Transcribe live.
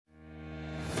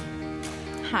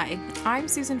Hi, I'm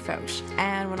Susan Foch,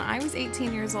 and when I was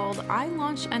 18 years old, I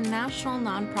launched a national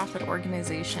nonprofit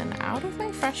organization out of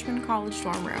my freshman college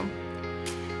dorm room.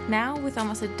 Now, with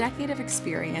almost a decade of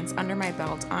experience under my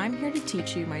belt, I'm here to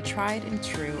teach you my tried and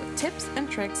true tips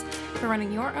and tricks for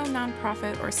running your own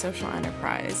nonprofit or social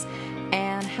enterprise,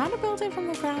 and how to build it from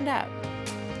the ground up.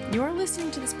 You're listening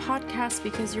to this podcast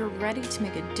because you're ready to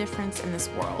make a difference in this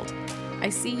world. I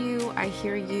see you, I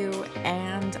hear you,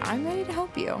 and I'm ready to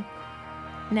help you.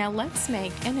 Now let's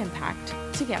make an impact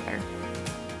together.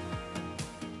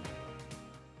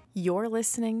 You're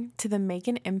listening to the Make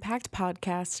an Impact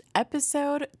podcast,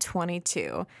 episode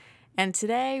 22. And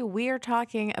today we are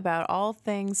talking about all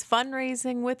things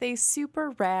fundraising with a super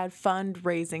rad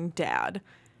fundraising dad.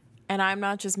 And I'm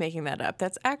not just making that up.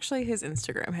 That's actually his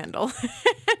Instagram handle,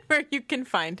 where you can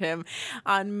find him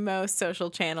on most social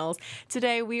channels.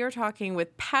 Today, we are talking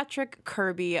with Patrick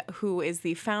Kirby, who is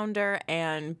the founder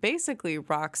and basically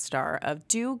rock star of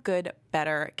Do Good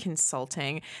Better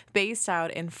Consulting, based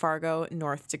out in Fargo,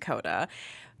 North Dakota.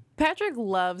 Patrick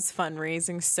loves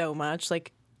fundraising so much.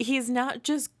 He's not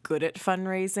just good at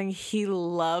fundraising, he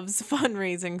loves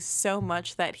fundraising so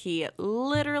much that he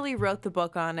literally wrote the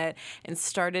book on it and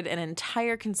started an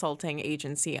entire consulting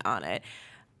agency on it.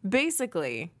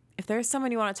 Basically, if there's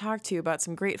someone you want to talk to about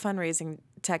some great fundraising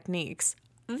techniques,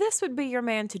 this would be your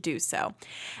man to do so.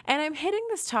 And I'm hitting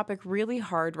this topic really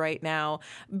hard right now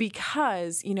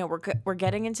because, we're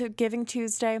getting into Giving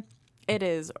Tuesday. It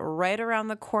is right around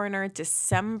the corner,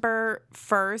 December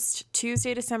 1st,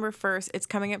 Tuesday, December 1st. It's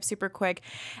coming up super quick.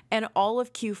 And all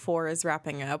of Q4 is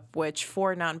wrapping up, which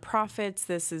for nonprofits,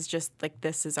 this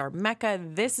is our mecca.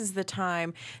 This is the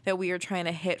time that we are trying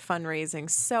to hit fundraising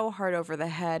so hard over the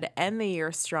head, end the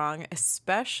year strong,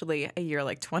 especially a year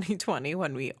like 2020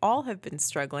 when we all have been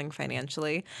struggling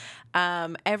financially.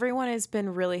 Everyone has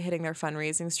been really hitting their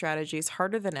fundraising strategies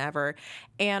harder than ever,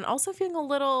 and also feeling a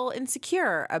little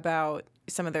insecure about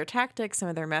some of their tactics, some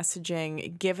of their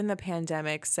messaging, given the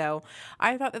pandemic. So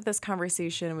I thought that this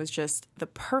conversation was just the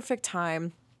perfect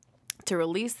time to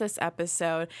release this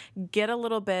episode, get a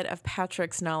little bit of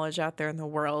Patrick's knowledge out there in the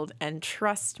world, and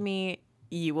trust me,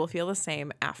 you will feel the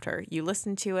same after you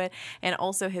listen to it, and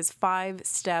also his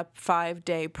 5-step,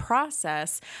 5-day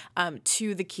process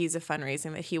to the keys of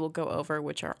fundraising that he will go over,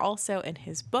 which are also in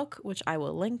his book, which I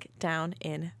will link down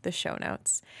in the show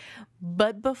notes.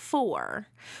 But before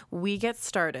we get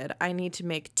started, I need to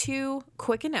make 2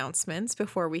 quick announcements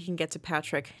before we can get to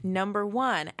Patrick. Number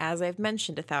 1, as I've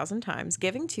mentioned 1,000 times,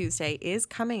 Giving Tuesday is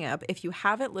coming up. If you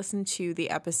haven't listened to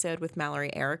the episode with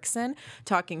Mallory Erickson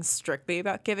talking strictly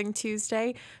about Giving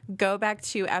Tuesday, go back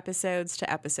 2 episodes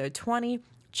to episode 20.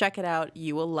 Check it out.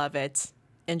 You will love it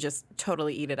and just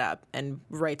totally eat it up and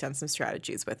write down some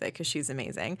strategies with it because she's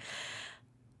amazing.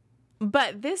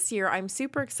 But this year, I'm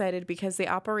super excited because the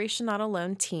Operation Not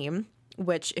Alone team,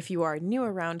 which if you are new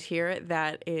around here,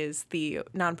 that is the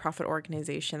nonprofit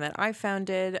organization that I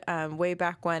founded way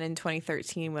back when in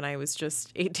 2013 when I was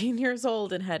just 18 years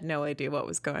old and had no idea what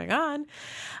was going on.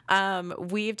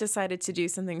 We've decided to do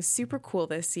something super cool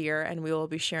this year, and we will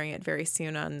be sharing it very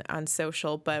soon on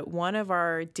social. But one of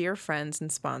our dear friends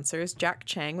and sponsors, Jack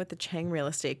Chang with the Chang Real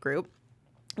Estate Group,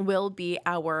 will be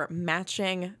our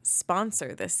matching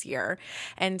sponsor this year.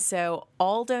 And so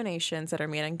all donations that are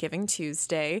made on Giving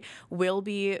Tuesday will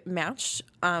be matched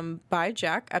by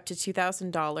Jack up to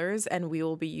 $2,000, and we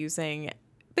will be using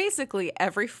basically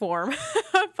every form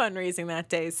of fundraising that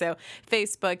day. So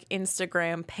Facebook,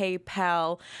 Instagram,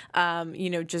 PayPal,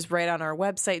 just right on our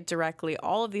website directly.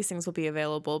 All of these things will be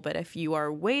available. But if you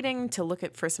are waiting to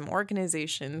look for some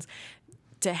organizations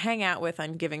to hang out with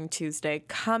on Giving Tuesday,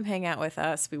 come hang out with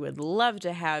us. We would love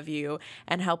to have you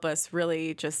and help us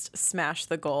really just smash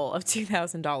the goal of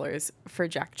 $2,000 for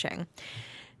Jack Chang.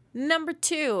 Number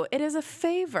 2, it is a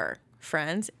favor,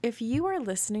 friends. If you are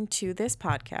listening to this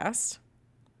podcast,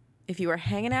 if you are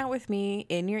hanging out with me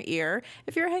in your ear,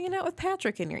 if you're hanging out with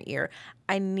Patrick in your ear,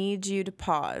 I need you to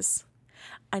pause.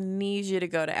 I need you to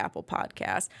go to Apple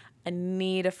Podcasts. I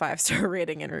need a 5-star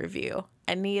rating and review.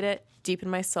 I need it deep in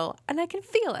my soul, and I can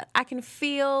feel it. I can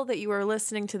feel that you are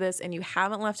listening to this and you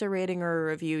haven't left a rating or a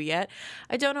review yet.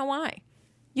 I don't know why.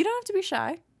 You don't have to be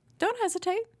shy. Don't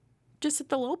hesitate. Just hit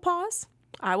the little pause.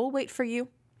 I will wait for you.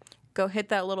 Go hit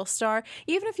that little star,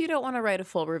 even if you don't want to write a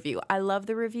full review. I love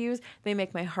the reviews. They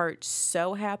make my heart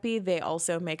so happy. They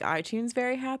also make iTunes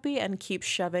very happy and keep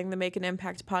shoving the Make an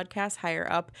Impact podcast higher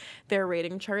up their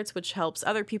rating charts, which helps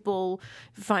other people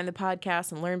find the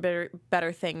podcast and learn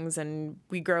better things, and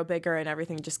we grow bigger and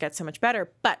everything just gets so much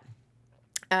better. But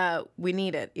we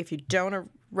need it. If you don't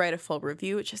write a full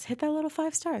review, just hit that little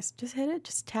 5 stars. Just hit it.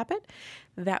 Just tap it.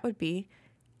 That would be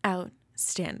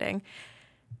outstanding.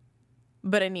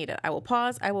 But I need it. I will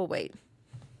pause. I will wait.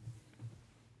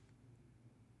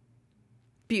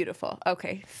 Beautiful.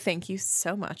 Okay. Thank you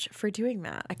so much for doing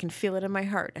that. I can feel it in my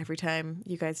heart every time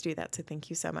you guys do that. So thank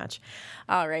you so much.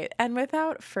 All right. And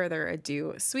without further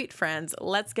ado, sweet friends,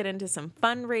 let's get into some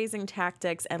fundraising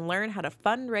tactics and learn how to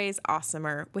fundraise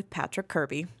awesomer with Patrick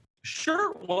Kirby.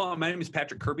 Sure. Well, my name is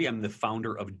Patrick Kirby. I'm the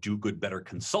founder of Do Good Better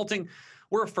Consulting.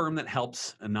 We're a firm that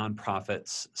helps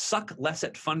nonprofits suck less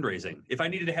at fundraising. If I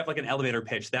needed to have like an elevator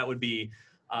pitch, that would be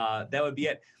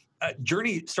it.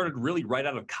 Journey started really right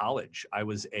out of college. I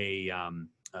was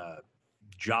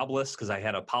jobless because I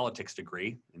had a politics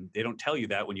degree, and they don't tell you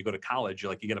that when you go to college.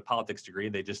 You're like, you get a politics degree,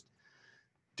 they just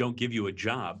don't give you a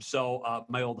job. So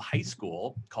my old high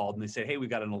school called and they said, hey, we've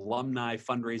got an alumni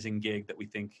fundraising gig that we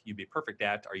think you'd be perfect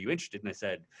at. Are you interested? And I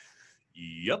said,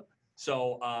 yep.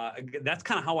 So that's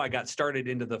kind of how I got started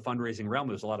into the fundraising realm.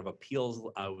 There was a lot of appeals.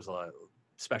 It was a lot of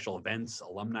special events,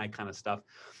 alumni kind of stuff.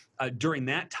 During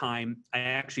that time, I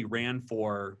actually ran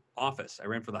for office. I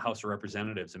ran for the House of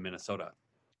Representatives in Minnesota.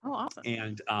 Oh, awesome.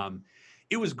 And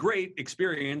it was great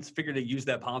experience. Figured to use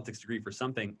that politics degree for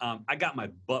something. I got my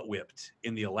butt whipped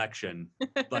in the election,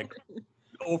 like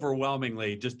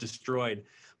overwhelmingly just destroyed.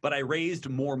 But I raised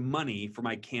more money for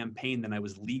my campaign than I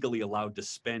was legally allowed to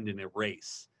spend in a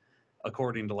race,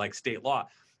 according to like state law.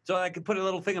 So I could put a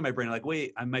little thing in my brain, like,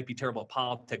 wait, I might be terrible at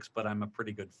politics, but I'm a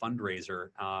pretty good fundraiser.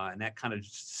 And that kind of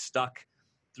stuck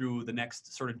through the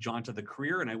next sort of jaunt of the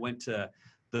career. And I went to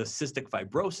the Cystic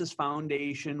Fibrosis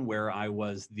Foundation, where I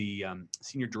was the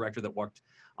senior director that worked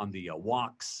on the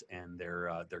walks and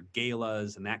their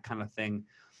galas and that kind of thing.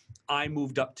 I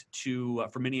moved up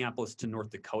from Minneapolis to North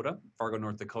Dakota, Fargo,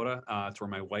 North Dakota. It's where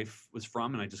my wife was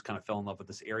from, and I just kind of fell in love with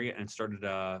this area and started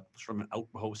from an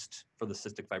outpost for the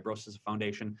Cystic Fibrosis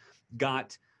Foundation.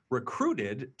 Got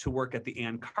recruited to work at the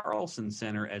Ann Carlson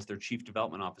Center as their chief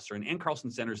development officer. And Ann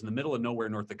Carlson Center is in the middle of nowhere,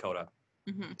 North Dakota.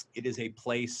 Mm-hmm. It is a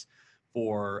place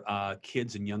for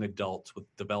kids and young adults with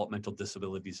developmental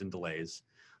disabilities and delays,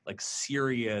 like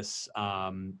serious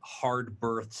hard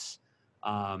births.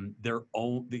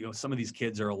 Some of these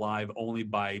kids are alive only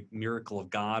by miracle of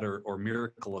God or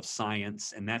miracle of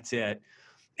science, and that's it.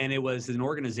 And it was an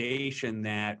organization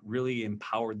that really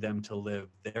empowered them to live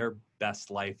their best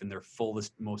life and their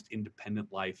fullest, most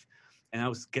independent life. And I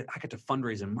got to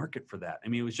fundraise and market for that. I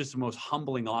mean, it was just the most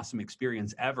humbling, awesome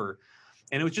experience ever.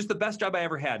 And it was just the best job I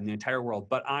ever had in the entire world.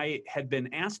 But I had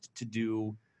been asked to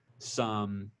do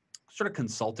some sort of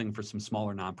consulting for some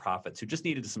smaller nonprofits who just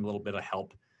needed some little bit of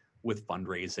help with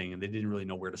fundraising, and they didn't really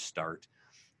know where to start.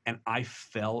 And I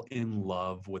fell in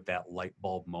love with that light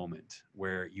bulb moment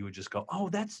where you would just go, oh,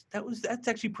 that's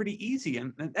actually pretty easy.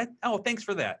 And thanks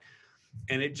for that.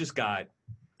 And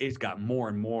it got more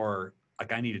and more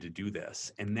like I needed to do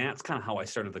this. And that's kind of how I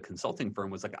started the consulting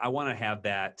firm, was like, I want to have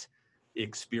that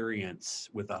experience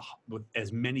with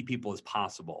as many people as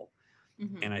possible.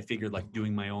 Mm-hmm. And I figured like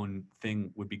doing my own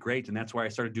thing would be great. And that's why I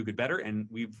started Do Good Better. And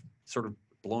we've sort of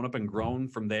blown up and grown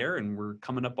from there. And we're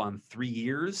coming up on 3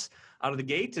 years out of the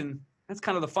gate. And that's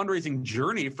kind of the fundraising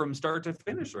journey from start to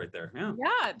finish right there.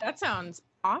 Yeah, that sounds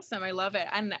awesome. I love it.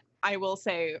 And I will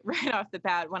say right off the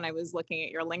bat, when I was looking at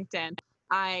your LinkedIn,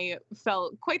 I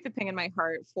felt quite the ping in my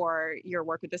heart for your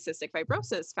work with the Cystic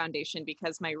Fibrosis Foundation,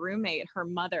 because my roommate, her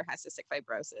mother has cystic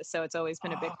fibrosis. So it's always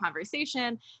been a big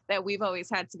conversation that we've always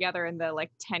had together in the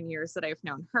 10 years that I've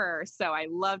known her. So I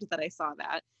loved that I saw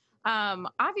that.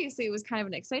 Obviously, it was kind of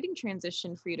an exciting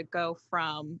transition for you to go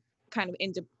from kind of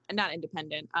not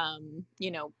independent,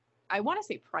 I want to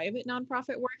say private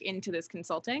nonprofit work into this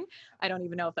consulting. I don't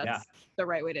even know if that's the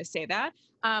right way to say that.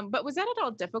 But was that at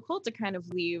all difficult to kind of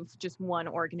leave just one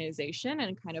organization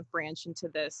and kind of branch into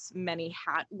this many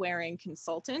hat wearing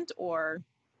consultant? Or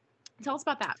tell us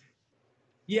about that.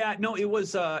 Yeah, no, it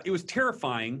was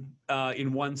terrifying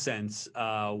in one sense.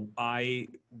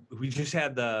 We just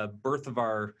had the birth of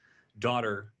our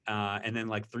daughter, and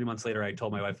then 3 months later, I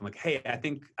told my wife, I'm like, hey, I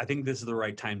think this is the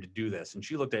right time to do this. And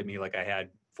she looked at me like I had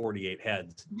 48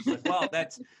 heads. She's like, well,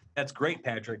 that's great,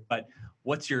 Patrick, but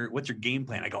what's your game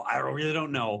plan? I go, I really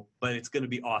don't know, but it's going to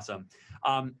be awesome.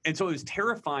 And so it was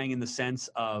terrifying in the sense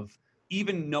of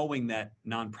even knowing that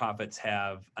nonprofits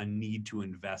have a need to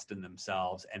invest in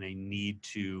themselves and a need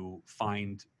to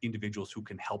find individuals who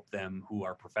can help them, who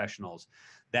are professionals.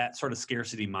 That sort of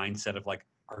scarcity mindset of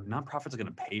are nonprofits going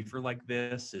to pay for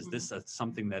this? Is this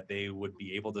something that they would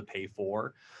be able to pay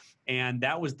for? And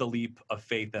that was the leap of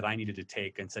faith that I needed to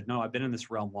take, and said, no, I've been in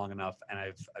this realm long enough, and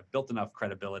I've built enough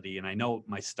credibility, and I know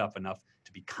my stuff enough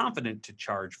to be confident to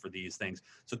charge for these things.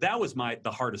 So that was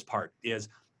the hardest part, is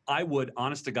I would,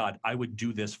 honest to God, I would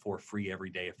do this for free every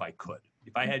day if I could.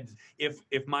 If I had,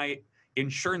 if my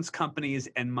insurance companies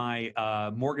and my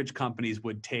mortgage companies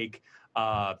would take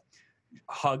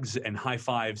hugs and high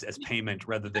fives as payment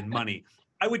rather than money,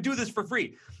 I would do this for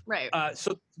free. Right.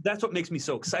 So that's what makes me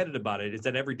so excited about it, is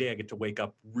that every day I get to wake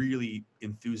up really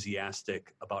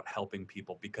enthusiastic about helping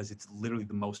people, because it's literally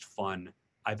the most fun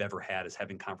I've ever had, is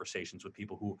having conversations with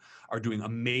people who are doing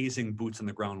amazing boots on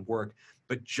the ground work,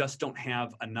 but just don't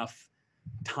have enough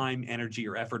time, energy,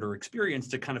 or effort or experience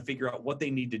to kind of figure out what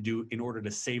they need to do in order to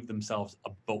save themselves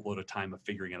a boatload of time of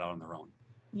figuring it out on their own.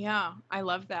 Yeah, I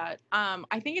love that.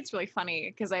 I think it's really funny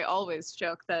because I always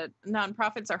joke that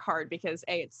nonprofits are hard because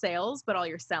it's sales, but all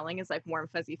you're selling is like warm,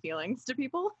 fuzzy feelings to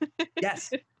people.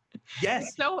 Yes.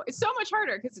 Yes. So it's so much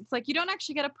harder because it's like you don't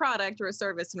actually get a product or a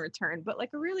service in return, but like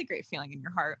a really great feeling in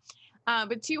your heart.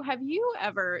 But two, have you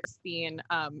ever seen,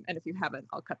 and if you haven't,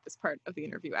 I'll cut this part of the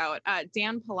interview out,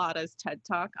 Dan Pallotta's TED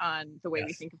Talk on the way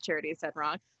we think of charity is dead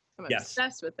wrong? I'm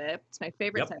obsessed with it. It's my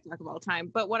favorite TED Talk of all time.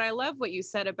 But what I love what you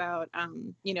said about,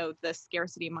 the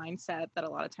scarcity mindset that a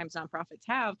lot of times nonprofits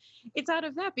have, it's out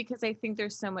of that because I think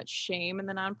there's so much shame in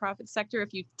the nonprofit sector.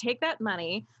 If you take that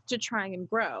money to try and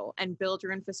grow and build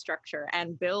your infrastructure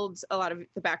and build a lot of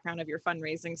the background of your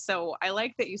fundraising. So I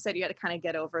like that you said you had to kind of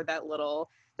get over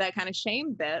that kind of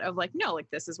shame bit of like, no, like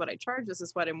this is what I charge, this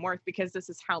is what I'm worth, because this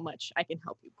is how much I can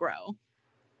help you grow.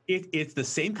 It's the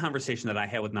same conversation that I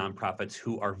had with nonprofits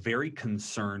who are very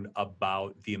concerned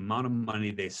about the amount of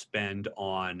money they spend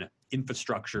on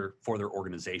infrastructure for their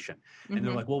organization. And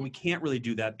they're like, well, we can't really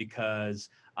do that because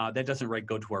that doesn't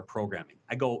go to our programming.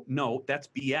 I go, no, that's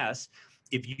BS.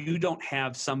 If you don't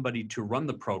have somebody to run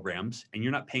the programs and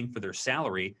you're not paying for their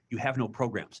salary, you have no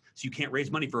programs. So you can't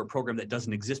raise money for a program that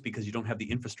doesn't exist because you don't have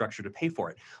the infrastructure to pay for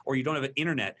it, or you don't have an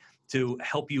internet to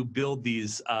help you build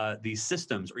these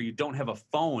systems, or you don't have a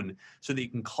phone so that you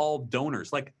can call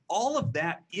donors. Like, all of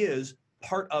that is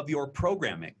part of your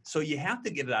programming. So you have to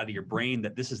get it out of your brain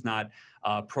that this is not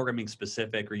programming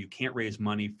specific, or you can't raise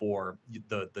money for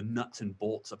the nuts and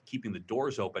bolts of keeping the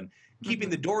doors open. Keeping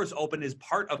the doors open is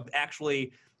part of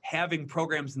actually having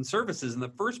programs and services in the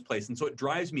first place. And so it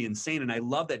drives me insane. And I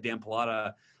love that Dan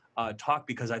Pallotta talk,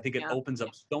 because I think it opens up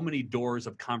so many doors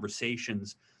of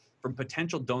conversations from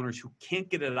potential donors who can't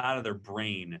get it out of their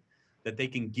brain that they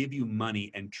can give you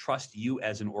money and trust you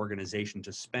as an organization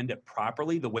to spend it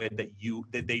properly, the way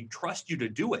that they trust you to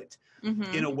do it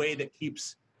in a way that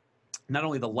keeps not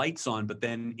only the lights on, but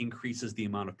then increases the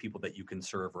amount of people that you can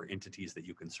serve, or entities that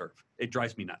you can serve. It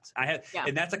drives me nuts.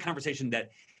 And that's a conversation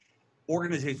that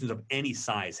organizations of any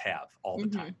size have all the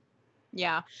time.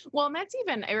 Yeah. Well,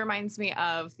 and it reminds me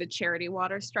of the charity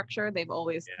water structure. They've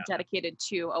always dedicated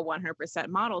to a 100%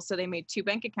 model. So they made 2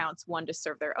 bank accounts, one to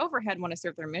serve their overhead, one to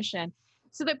serve their mission,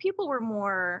 so that people were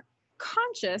more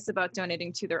conscious about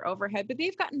donating to their overhead. But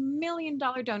they've gotten $1 million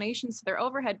donations to their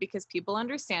overhead because people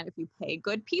understand if you pay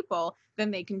good people,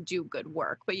 then they can do good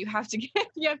work. But you have to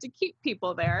keep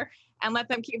people there and let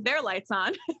them keep their lights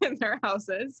on in their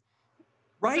houses.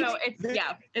 Right. So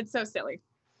it's so silly.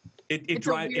 It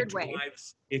drives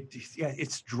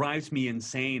me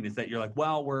insane, is that you're like,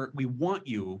 well, we want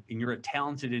you and you're a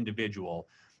talented individual,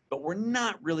 but we're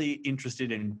not really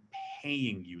interested in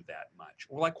paying you that much.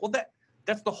 We're like, well,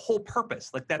 that's the whole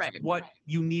purpose. Like, that's what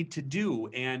you need to do.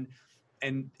 And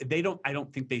I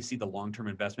don't think they see the long-term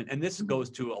investment. And this goes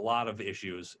to a lot of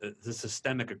issues, the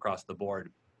systemic across the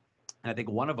board. And I think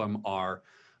one of them are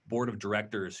board of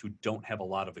directors who don't have a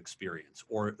lot of experience,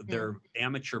 or they're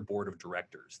amateur board of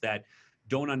directors that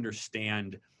don't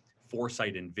understand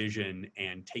foresight and vision,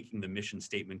 and taking the mission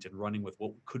statement and running with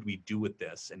what could we do with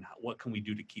this, and what can we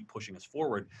do to keep pushing us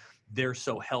forward. They're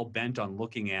so hell bent on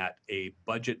looking at a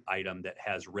budget item that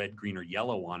has red, green, or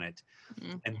yellow on it.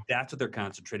 And that's what they're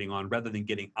concentrating on, rather than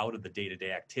getting out of the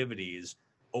day-to-day activities,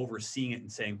 overseeing it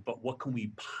and saying, but what can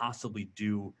we possibly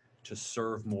do to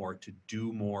serve more, to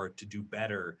do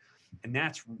better? And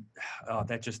that's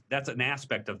an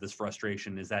aspect of this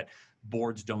frustration, is that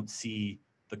boards don't see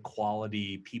the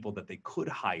quality people that they could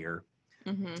hire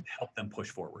to help them push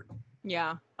forward.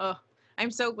 Yeah. Oh, I'm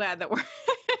so glad that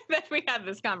that we had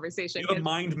this conversation. You have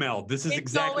mind meld. This is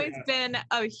exactly. It's always been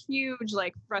a huge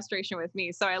frustration with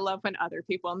me. So I love when other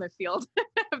people in the field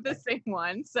have the same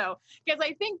one. So, because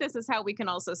I think this is how we can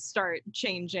also start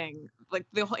changing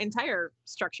the whole entire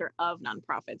structure of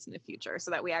nonprofits in the future,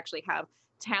 so that we actually have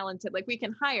talented, like we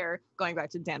can hire, going back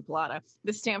to Dan Pilata,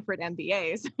 the Stanford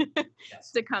MBAs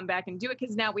Yes. to come back and do it,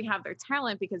 because now we have their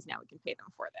talent, because now we can pay them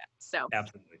for that. So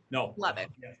Absolutely. No. love it.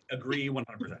 Yes. Agree 100%.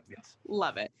 Yes.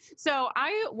 Love it. So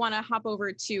I want to hop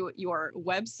over to your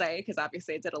website, because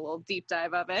obviously I did a little deep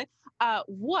dive of it.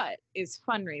 What is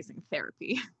fundraising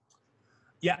therapy?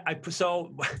 Yeah.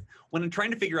 So when I'm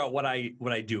trying to figure out what I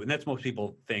do, and that's most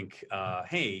people think,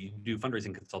 hey, you do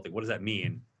fundraising consulting. What does that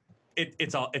mean?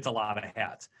 It's a lot of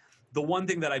hats. The one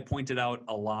thing that I pointed out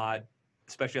a lot,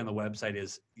 especially on the website,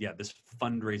 is this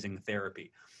fundraising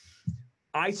therapy.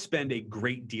 I spend a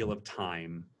great deal of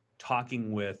time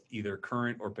talking with either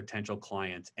current or potential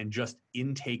clients and just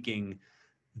intaking.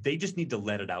 They just need to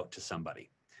let it out to somebody.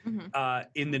 Mm-hmm.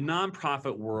 In the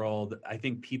nonprofit world, I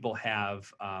think people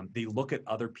have, they look at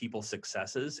other people's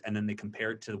successes and then they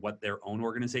compare it to what their own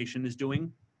organization is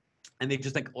doing. And they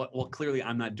just think, well, clearly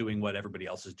I'm not doing what everybody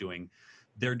else is doing.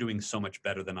 They're doing so much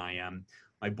better than I am.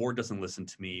 My board doesn't listen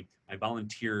to me. My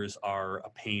volunteers are a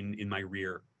pain in my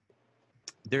rear.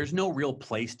 There's no real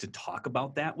place to talk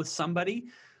about that with somebody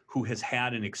who has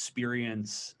had an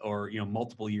experience or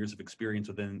multiple years of experience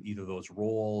within either those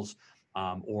roles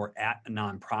or at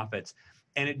nonprofits.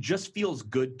 And it just feels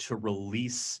good to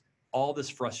release all this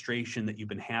frustration that you've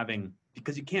been having,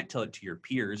 because you can't tell it to your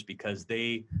peers, because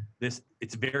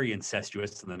it's very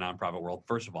incestuous in the nonprofit world.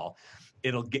 First of all,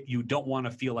 you don't want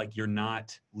to feel like you're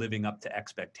not living up to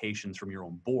expectations from your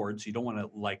own board. So you don't want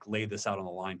to lay this out on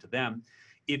the line to them.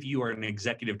 If you are an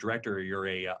executive director or you're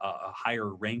a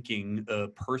higher ranking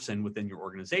person within your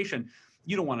organization,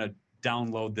 you don't want to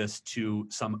download this to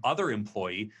some other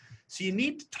employee. So you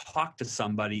need to talk to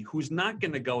somebody who's not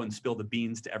going to go and spill the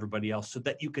beans to everybody else, so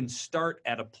that you can start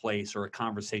at a place or a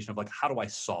conversation of how do I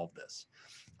solve this?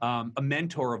 A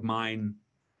mentor of mine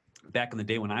back in the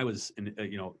day when I was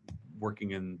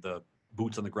working in the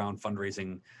boots on the ground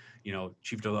fundraising,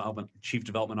 chief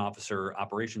development officer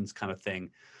operations kind of thing,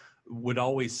 would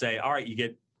always say, all right, you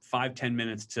get 5-10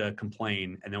 minutes to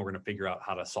complain, and then we're going to figure out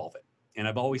how to solve it. And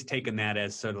I've always taken that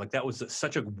as sort of that was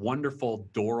such a wonderful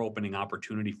door opening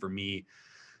opportunity for me,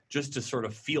 just to sort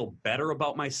of feel better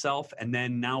about myself. And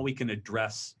then now we can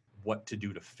address what to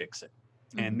do to fix it.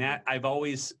 Mm-hmm. And that I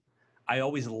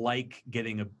always like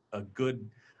getting a good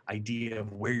idea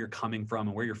of where you're coming from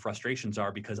and where your frustrations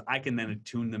are, because I can then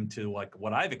attune them to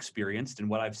what I've experienced and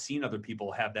what I've seen other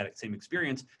people have that same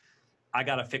experience. I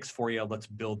got a fix for you. Let's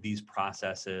build these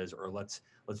processes, or let's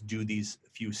do these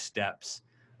few steps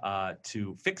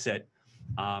to fix it,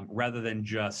 rather than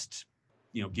just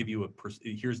give you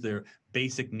here's their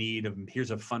basic need of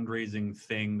here's a fundraising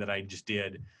thing that I just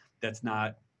did that's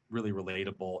not really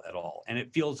relatable at all. And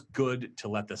it feels good to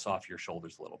let this off your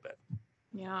shoulders a little bit.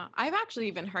 Yeah, I've actually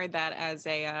even heard that as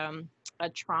a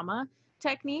trauma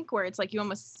technique, where it's you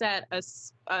almost set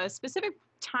a specific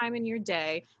time in your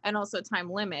day and also a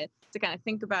time limit to kind of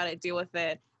think about it, deal with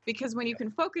it. Because when you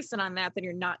can focus in on that, then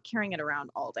you're not carrying it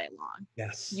around all day long.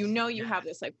 Yes. You have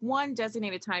this one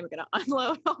designated time, you're going to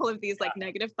unload all of these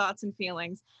negative thoughts and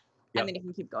feelings, and then you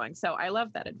can keep going. So I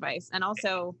love that advice. And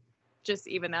also just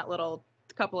even that little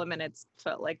couple of minutes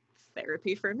felt like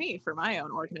therapy for me, for my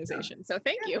own organization. So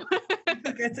thank you.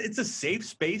 It's a safe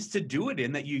space to do it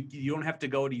in, that you don't have to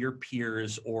go to your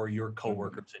peers or your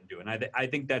coworkers and do it. And I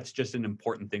think that's just an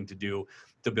important thing to do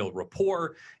to build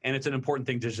rapport. And it's an important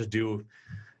thing to just do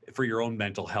for your own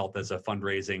mental health as a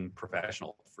fundraising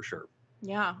professional, for sure.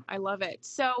 Yeah, I love it.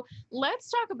 So let's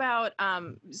talk about,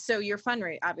 so your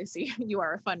fundraise, obviously you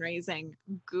are a fundraising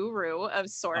guru of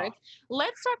sorts.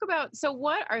 Let's talk about, so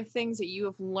what are things that you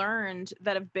have learned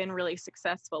that have been really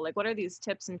successful? What are these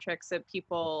tips and tricks that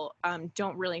people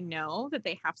don't really know that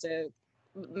they have to,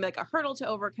 a hurdle to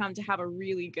overcome to have a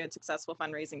really good, successful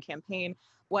fundraising campaign,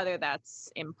 whether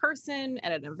that's in person,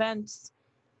 at an event,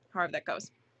 however that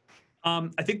goes?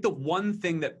 I think the one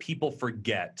thing that people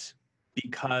forget,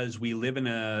 because we live in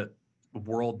a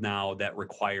world now that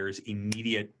requires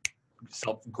immediate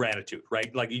self-gratitude,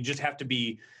 right? You just have to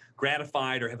be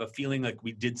gratified or have a feeling like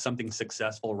we did something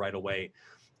successful right away,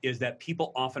 is that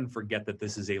people often forget that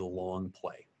this is a long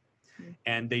play.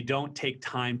 And they don't take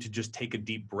time to just take a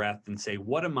deep breath and say,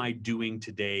 what am I doing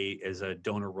today as a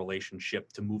donor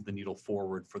relationship to move the needle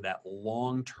forward for that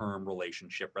long-term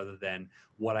relationship, rather than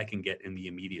what I can get in the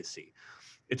immediacy.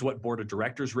 It's what board of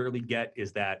directors rarely get,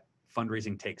 is that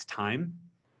fundraising takes time.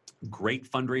 Great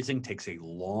fundraising takes a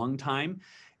long time.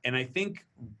 And I think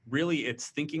really it's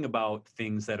thinking about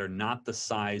things that are not the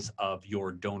size of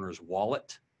your donor's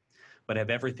wallet, but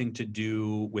have everything to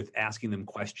do with asking them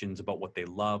questions about what they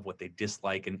love, what they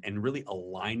dislike, and really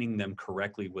aligning them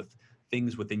correctly with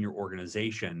things within your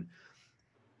organization,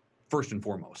 first and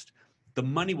foremost. the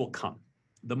money will come.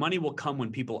 The money will come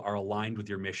when people are aligned with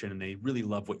your mission and they really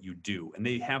love what you do and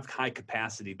they have high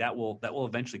capacity. That will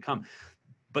eventually come.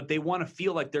 But they want to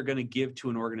feel like they're going to give to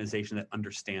an organization that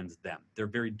understands them. They're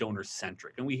very donor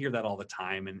centric, and we hear that all the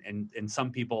time. And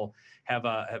some people have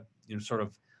sort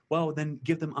of, well, then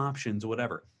give them options or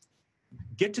whatever.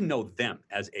 Get to know them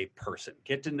as a person.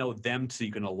 Get to know them so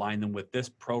you can align them with this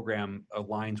program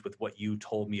aligns with what you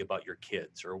told me about your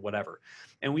kids or whatever.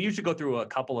 And we usually go through a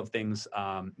couple of things,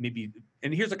 maybe.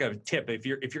 And here's like a tip: if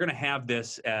you're going to have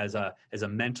this as a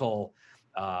mental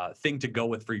thing to go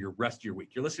with for your rest of your week,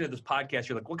 you're listening to this podcast.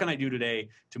 You're like, what can I do today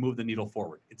to move the needle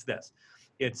forward? It's this.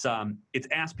 It's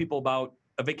ask people about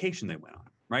a vacation they went on.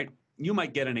 Right? You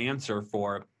might get an answer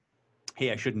for,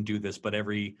 hey, I shouldn't do this, but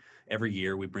every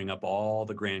year we bring up all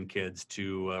the grandkids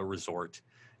to a resort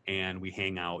and we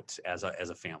hang out as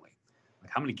a family.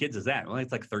 Like, how many kids is that? Well,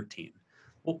 it's like 13.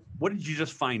 Well, what did you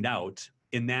just find out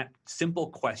in that simple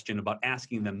question about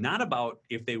asking them, not about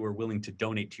if they were willing to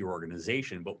donate to your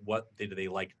organization, but what did they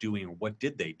like doing or what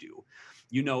did they do?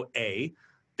 A,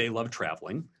 they love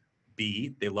traveling.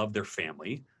 B, they love their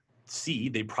family. C,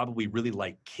 they probably really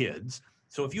like kids.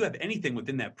 So if you have anything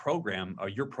within that program, or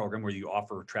your program where you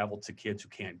offer travel to kids who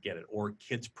can't get it, or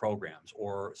kids programs,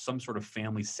 or some sort of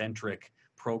family-centric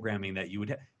programming that you would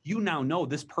have, you now know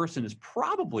this person is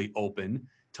probably open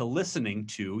to listening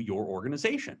to your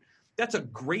organization. That's a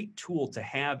great tool to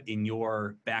have in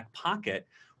your back pocket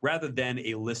rather than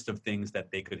a list of things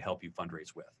that they could help you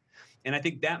fundraise with. And I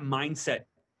think that mindset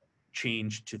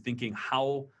change to thinking,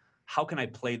 how can I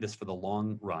play this for the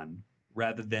long run,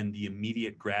 rather than the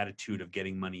immediate gratitude of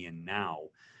getting money in now,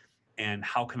 and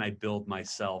how can I build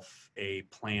myself a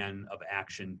plan of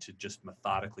action to just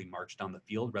methodically march down the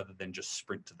field rather than just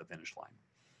sprint to the finish line.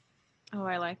 Oh,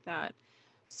 I like that.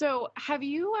 So have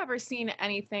you ever seen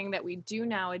anything that we do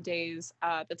nowadays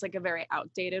that's like a very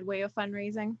outdated way of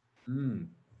fundraising?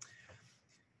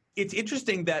 It's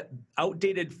interesting that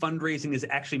outdated fundraising is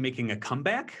actually making a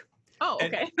comeback. Oh,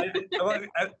 okay.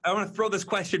 I want to throw this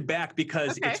question back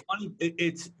because Okay. it's funny.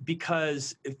 It's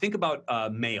because think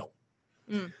about mail,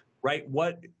 right?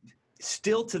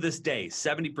 Still to this day,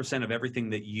 70% of everything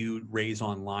that you raise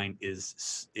online is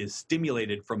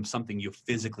stimulated from something you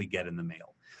physically get in the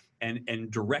mail. And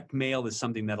direct mail is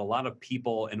something that a lot of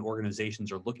people and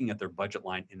organizations are looking at their budget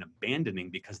line and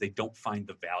abandoning because they don't find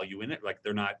the value in it. Like,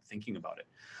 they're not thinking about it.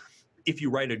 If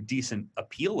you write a decent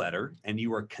appeal letter and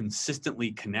you are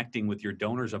consistently connecting with your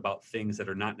donors about things that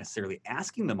are not necessarily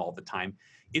asking them all the time,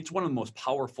 it's one of the most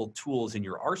powerful tools in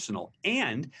your arsenal.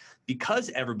 And because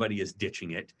everybody is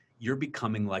ditching it, you're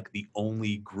becoming like the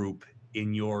only group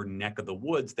in your neck of the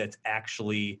woods that's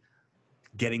actually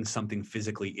getting something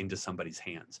physically into somebody's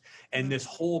hands. And this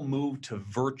whole move to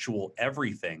virtual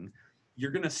everything,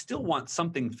 you're going to still want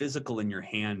something physical in your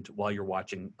hand while you're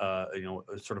watching,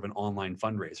 sort of an online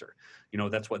fundraiser.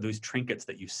 That's what those trinkets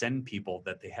that you send people,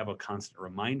 that they have a constant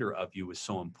reminder of you, is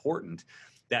so important.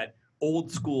 That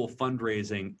old school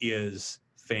fundraising is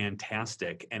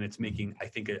fantastic, and it's making, I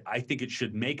think it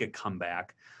should make a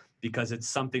comeback, because it's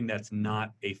something that's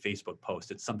not a Facebook post.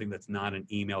 It's something that's not an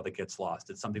email that gets lost.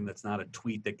 It's something that's not a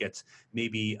tweet that gets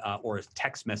maybe, or a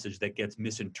text message that gets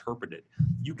misinterpreted.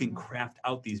 You can craft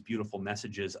out these beautiful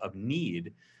messages of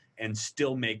need and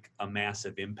still make a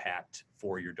massive impact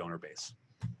for your donor base.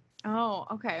 Oh,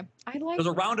 okay. I like. It's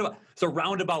a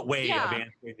roundabout way Yeah. of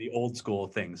answering the old school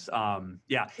things.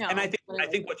 Yeah. No, And I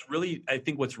but think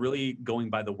what's really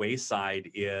going by the wayside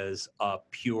is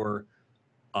pure,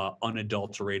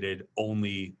 unadulterated,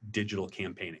 only digital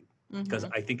campaigning, because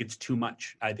I think it's too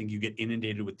much. I think you get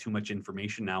inundated with too much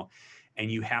information now, and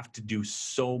you have to do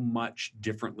so much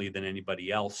differently than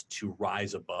anybody else to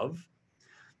rise above.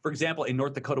 For example, in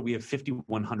North Dakota, we have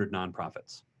 5,100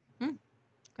 nonprofits. Okay.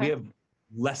 We have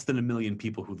less than 1 million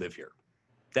people who live here.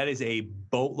 That is a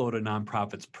boatload of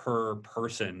nonprofits per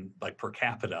person, like per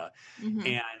capita.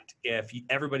 And if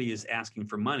everybody is asking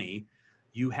for money,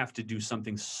 you have to do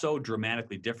something so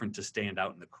dramatically different to stand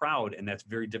out in the crowd. And that's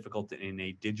very difficult in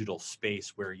a digital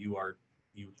space where you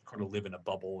kind of live in a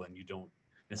bubble and you don't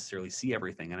necessarily see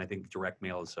everything. And I think direct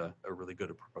mail is a really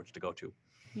good approach to go to.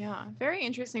 Yeah, very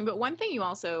interesting. But one thing you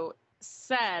also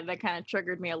said that kind of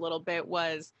triggered me a little bit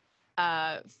was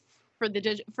for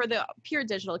the pure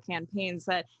digital campaigns,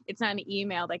 that it's not an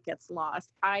email that gets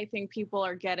lost. I think people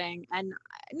are getting, and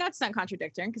that's not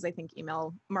contradicting, because I think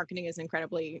email marketing is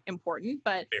incredibly important,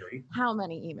 but how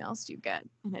many emails do you get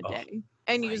in a day?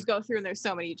 And you just go through, and there's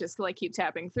so many, you just like keep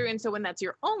tapping through. And so when that's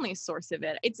your only source of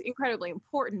it, it's incredibly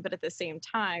important. But at the same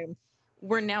time,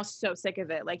 we're now so sick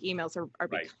of it. Like emails are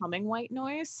Right. becoming white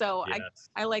noise. So Yes.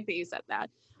 I like that you said that.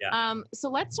 Yeah. So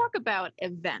let's talk about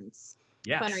events,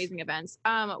 Yes. fundraising events.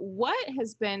 What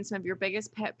has been some of your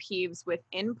biggest pet peeves with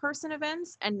in-person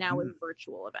events and now with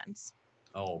virtual events?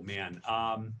 Oh man.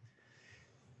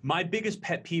 My biggest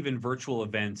pet peeve in virtual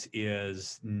events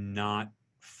is not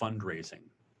fundraising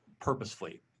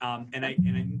purposefully.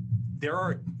 There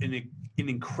are an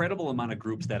incredible amount of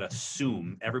groups that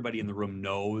assume everybody in the room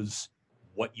knows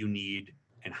what you need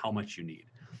and how much you need,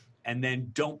 and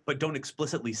then don't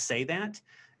explicitly say that.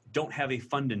 Don't have a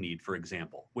fund in need, for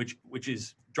example, which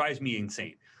drives me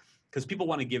insane. Because people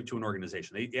want to give to an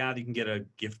organization. You can get a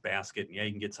gift basket, and you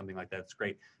can get something like that. It's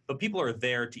great. But people are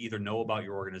there to either know about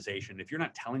your organization. If you're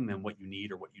not telling them what you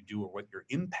need or what you do or what your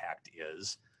impact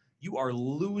is, you are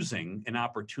losing an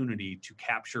opportunity to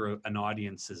capture an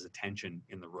audience's attention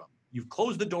in the room. You've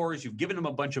closed the doors. You've given them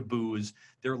a bunch of booze.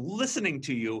 They're listening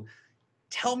to you.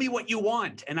 Tell me what you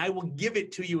want, and I will give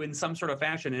it to you in some sort of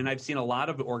fashion. And I've seen a lot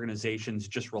of organizations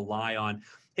just rely on,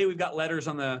 hey, we got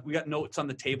notes on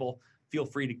the table. Feel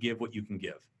free to give what you can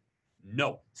give.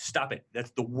 No, stop it.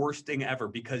 That's the worst thing ever,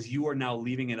 because you are now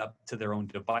leaving it up to their own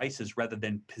devices rather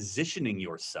than positioning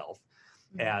yourself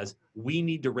as, we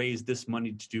need to raise this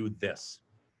money to do this.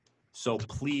 So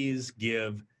please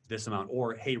give this amount,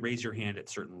 or hey, raise your hand at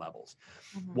certain levels.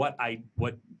 What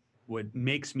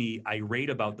makes me irate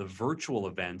about the virtual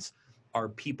events are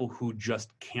people who just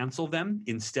cancel them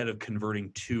instead of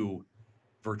converting to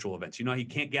virtual events. You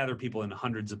can't gather people in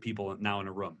hundreds of people now in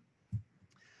a room.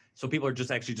 So people are just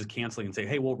canceling and say,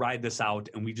 hey, we'll ride this out,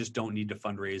 and we just don't need to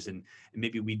fundraise, and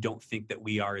maybe we don't think that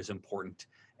we are as important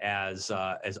as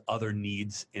other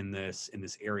needs in this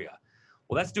area.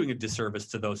 Well, that's doing a disservice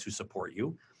to those who support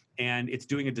you, and it's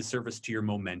doing a disservice to your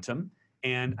momentum.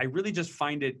 And I really just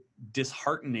find it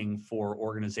disheartening for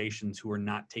organizations who are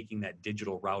not taking that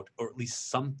digital route, or at least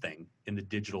something in the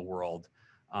digital world.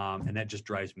 And that just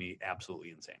drives me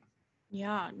absolutely insane.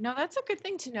 Yeah, no, that's a good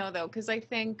thing to know though, because I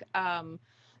think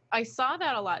I saw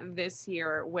that a lot this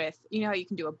year with, how you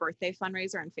can do a birthday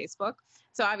fundraiser on Facebook.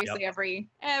 So obviously every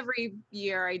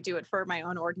year I do it for my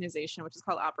own organization, which is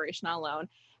called Operation Alone.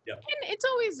 Yep. And it's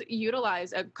always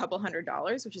utilized a couple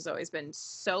 $100s, which has always been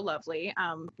so lovely.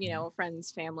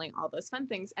 Friends, family, all those fun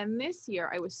things. And this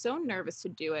year I was so nervous to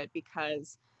do it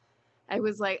because I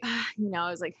was like,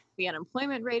 the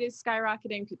unemployment rate is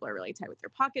skyrocketing. People are really tight with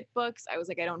their pocketbooks. I was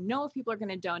like, I don't know if people are going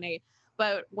to donate.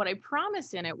 But what I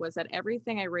promised in it was that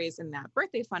everything I raised in that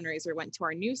birthday fundraiser went to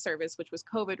our new service, which was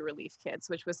COVID relief kits,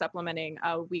 which was supplementing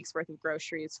a week's worth of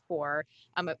groceries for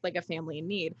a family in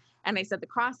need. And I said the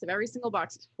cost of every single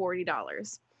box is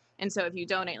 $40. And so if you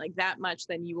donate like that much,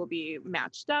 then you will be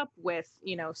matched up with,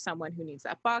 someone who needs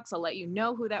that box. I'll let you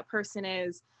know who that person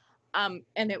is. And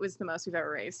it was the most we've ever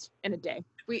raised in a day.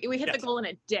 We hit the goal in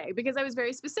a day because I was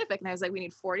very specific. And I was like, we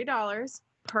need $40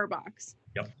 per box.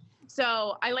 Yep.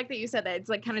 So I like that you said that. It's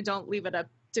like, kind of don't leave it up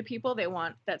to people. They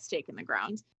want that stake in the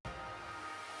ground.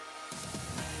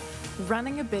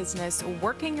 Running a business,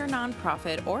 working your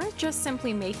nonprofit, or just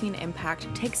simply making an impact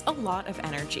takes a lot of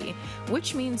energy,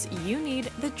 which means you need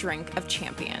the drink of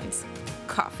champions.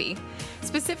 Coffee.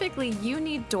 Specifically, you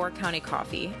need Door County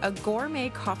Coffee, a gourmet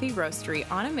coffee roastery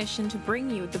on a mission to bring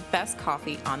you the best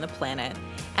coffee on the planet.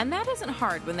 And that isn't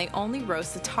hard when they only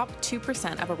roast the top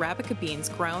 2% of Arabica beans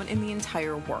grown in the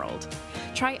entire world.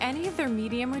 Try any of their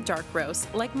medium or dark roasts,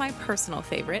 like my personal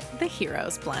favorite, the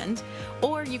Heroes Blend.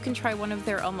 Or you can try one of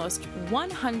their almost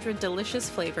 100 delicious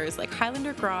flavors like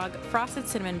Highlander Grog, Frosted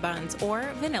Cinnamon Buns, or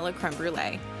Vanilla Creme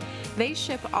Brulee. They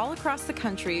ship all across the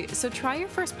country, so try your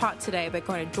first pot today by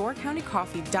going to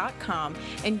doorcountycoffee.com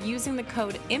and using the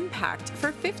code IMPACT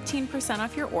for 15%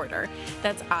 off your order.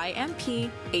 That's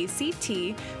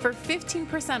IMPACT for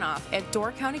 15% off at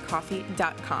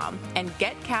doorcountycoffee.com. And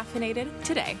get caffeinated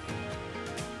today.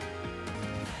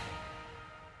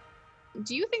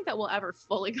 Do you think that we'll ever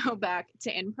fully go back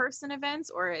to in-person events,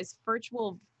 or is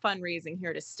virtual fundraising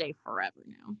here to stay forever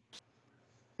now?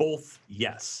 Both,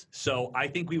 yes. So I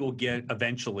think we will get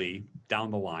eventually down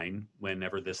the line,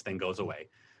 whenever this thing goes away,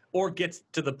 or gets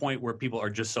to the point where people are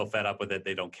just so fed up with it,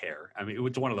 they don't care. I mean,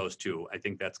 it's one of those two. I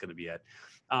think that's going to be it.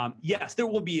 Yes, there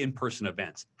will be in-person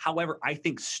events. However, I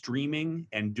think streaming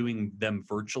and doing them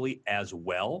virtually as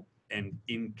well, and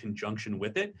in conjunction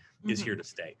with it, is here to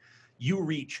stay. You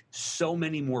reach so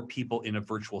many more people in a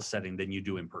virtual setting than you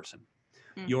do in person.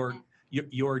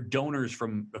 Your donors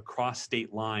from across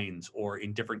state lines or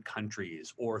in different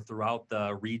countries or throughout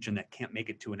the region that can't make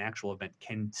it to an actual event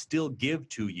can still give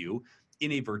to you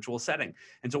in a virtual setting.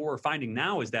 And so what we're finding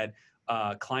now is that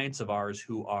clients of ours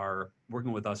who are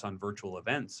working with us on virtual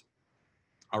events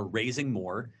are raising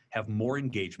more, have more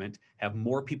engagement, have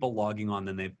more people logging on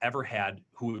than they've ever had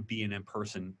who would be an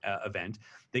in-person event.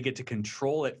 They get to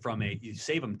control it from you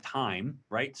save them time,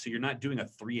 right? So you're not doing a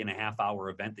 3.5 hour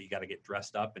event that you got to get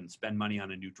dressed up and spend money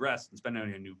on a new dress and spend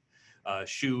money on new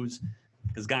shoes,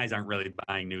 because guys aren't really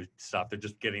buying new stuff. They're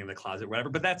just getting in the closet, whatever.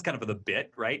 But that's kind of the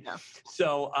bit, right? Yeah.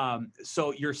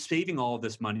 So you're saving all of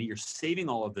this money. You're saving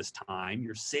all of this time.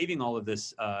 You're saving all of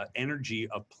this energy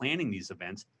of planning these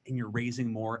events, and you're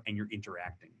raising more and you're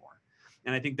interacting more.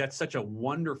 And I think that's such a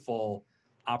wonderful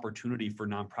opportunity for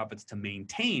nonprofits to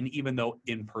maintain, even though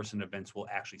in-person events will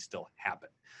actually still happen.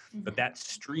 Mm-hmm. But that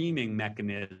streaming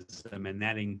mechanism and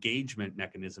that engagement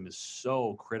mechanism is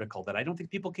so critical that I don't think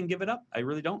people can give it up. I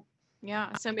really don't.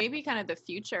 Yeah. So maybe kind of the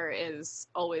future is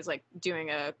always like doing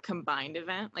a combined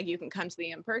event. Like you can come to the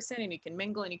in-person and you can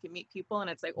mingle and you can meet people. And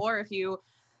it's like, or if you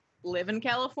live in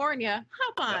California,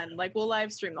 hop on, like we'll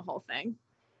live stream the whole thing.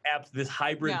 This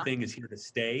hybrid thing is here to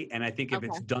stay. And I think if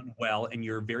it's done well and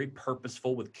you're very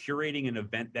purposeful with curating an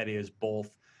event that is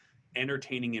both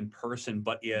entertaining in person,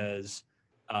 but is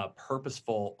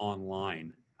purposeful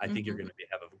online, I think you're going to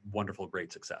have a wonderful,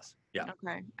 great success. Yeah.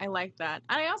 Okay. I like that.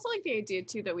 And I also like the idea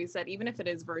too, that we said, even if it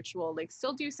is virtual, like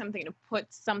still do something to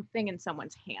put something in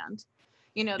someone's hand,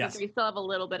 you know, that we still have a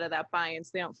little bit of that buy-in, so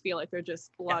they don't feel like they're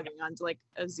just logging onto like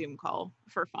a Zoom call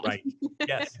for fun. Right.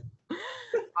 Yes.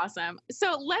 Awesome.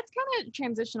 So let's kind of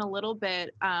transition a little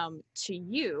bit to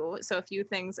you. So a few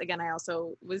things, again, I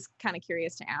also was kind of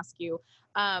curious to ask you.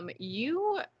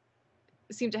 You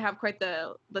seem to have quite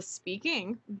the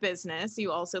speaking business.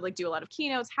 You also like do a lot of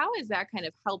keynotes. How has that kind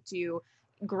of helped you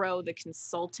grow the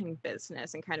consulting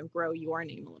business and kind of grow your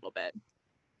name a little bit?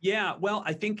 Yeah, well,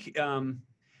 I think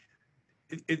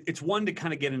it's one to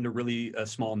kind of get into really a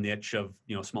small niche of,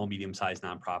 small, medium-sized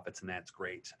nonprofits, and that's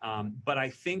great. But I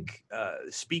think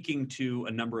speaking to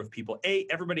a number of people, A,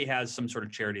 everybody has some sort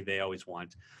of charity they always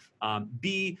want.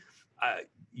 B,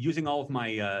 using all of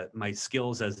my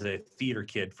skills as a theater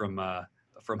kid from a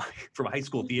high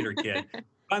school theater kid,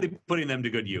 finally putting them to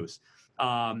good use.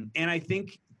 And I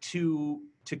think to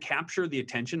capture the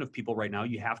attention of people right now,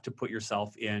 you have to put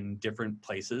yourself in different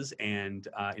places and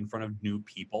in front of new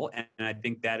people. And I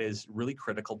think that is really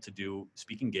critical to do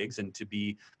speaking gigs and to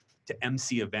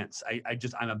MC events.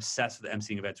 I'm obsessed with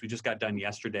MCing events. We just got done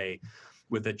yesterday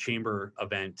with a chamber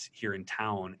event here in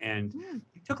town. And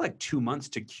it took like 2 months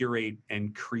to curate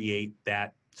and create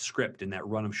that script and that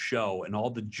run of show and all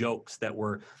the jokes that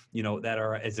were, that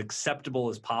are as acceptable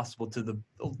as possible to the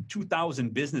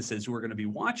 2,000 businesses who are going to be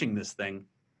watching this thing.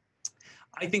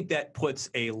 I think that puts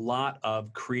a lot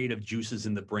of creative juices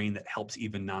in the brain that helps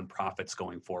even nonprofits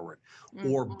going forward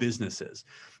or businesses.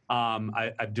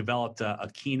 I've developed a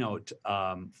keynote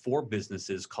for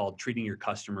businesses called Treating Your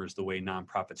Customers the Way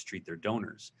Nonprofits Treat Their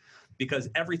Donors. Because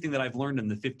everything that I've learned in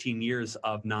the 15 years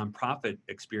of nonprofit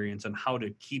experience on how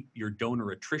to keep your donor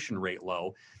attrition rate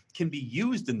low can be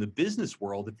used in the business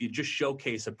world if you just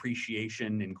showcase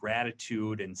appreciation and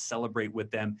gratitude and celebrate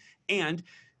with them and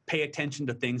pay attention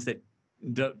to things that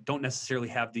don't necessarily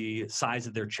have the size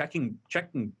of their checking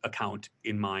account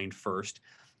in mind first.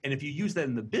 And if you use that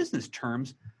in the business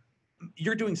terms,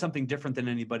 you're doing something different than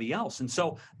anybody else. And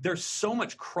so there's so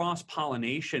much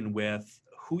cross-pollination with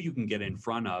who you can get in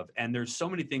front of. And there's so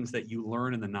many things that you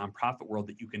learn in the nonprofit world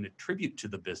that you can attribute to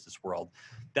the business world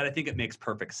that I think it makes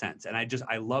perfect sense. And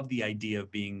I love the idea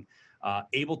of being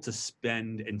able to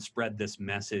spend and spread this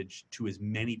message to as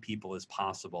many people as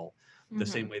possible, the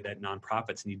same way that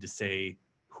nonprofits need to say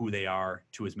who they are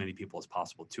to as many people as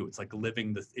possible too. It's like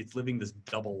living this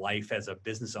double life as a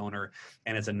business owner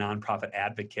and as a nonprofit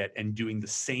advocate, and doing the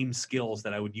same skills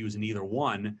that I would use in either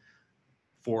one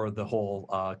for the whole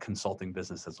consulting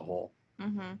business as a whole.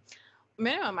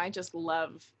 Minimum, I just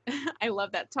love, I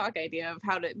love that talk idea of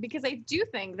how to, because I do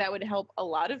think that would help a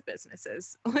lot of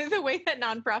businesses, the way that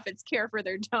nonprofits care for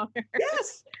their donors.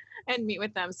 Yes. And meet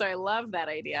with them. So I love that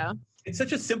idea. It's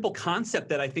such a simple concept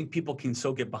that I think people can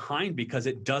so get behind, because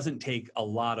it doesn't take a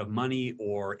lot of money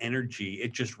or energy.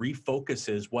 It just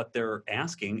refocuses what they're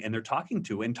asking and they're talking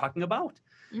to and talking about.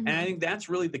 And I think that's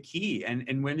really the key.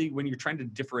 And when you're trying to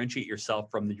differentiate yourself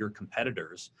from your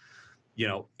competitors,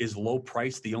 is low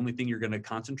price the only thing you're going to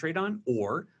concentrate on,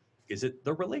 or is it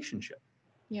the relationship?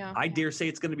 Yeah. I dare say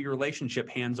it's going to be relationship,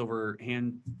 hands over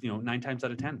hand, 9 times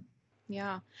out of 10.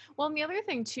 Yeah. Well, and the other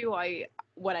thing too,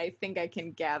 what I think I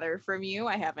can gather from you,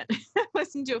 I haven't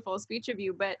listened to a full speech of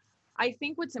you, but I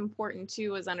think what's important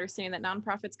too is understanding that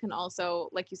nonprofits can also,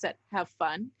 like you said, have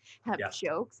fun, have Yes.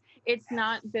 jokes. It's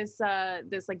not this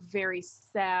this like very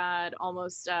sad,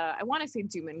 almost I want to say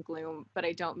doom and gloom, but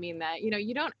I don't mean that.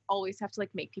 You don't always have to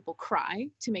like make people cry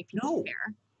to make people No.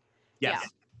 care. Yes.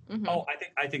 Yeah. Mm-hmm. Oh,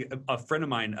 I think a friend of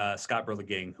mine, Scott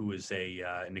Burlingame, who is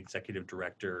an executive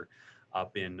director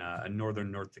up in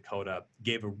northern North Dakota,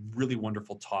 gave a really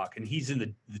wonderful talk, and he's in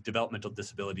the developmental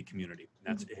disability community.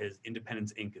 That's his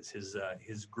Independence Inc. is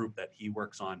his group that he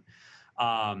works on,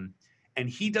 and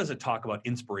he does a talk about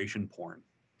inspiration porn,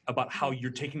 about how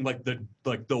you're taking like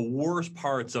the worst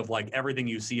parts of like everything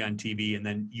you see on TV and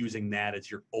then using that as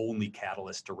your only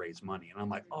catalyst to raise money. And I'm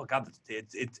like, oh God,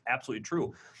 it's absolutely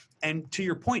true. And to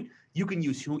your point, you can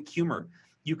use humor.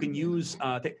 You can use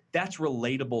that's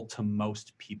relatable to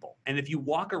most people. And if you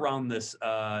walk around this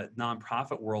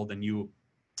nonprofit world and you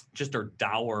just are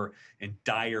dour and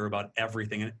dire about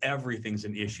everything, and everything's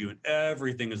an issue, and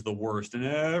everything is the worst, and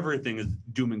everything is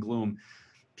doom and gloom,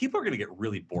 people are going to get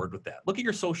really bored with that. Look at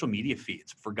your social media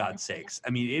feeds, for God's sakes. I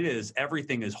mean,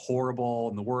 everything is horrible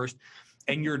and the worst.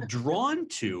 And you're drawn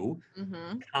to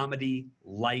comedy,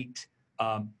 light,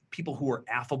 people who are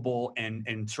affable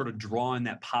and sort of draw in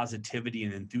that positivity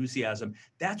and enthusiasm.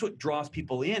 That's what draws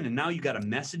people in. And now you got a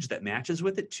message that matches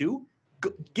with it too.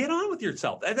 Get on with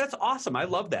yourself. That's awesome. I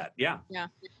love that. Yeah. Yeah.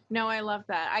 No, I love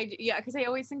that. Because I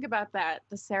always think about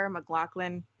the Sarah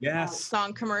McLachlan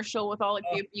song commercial with all like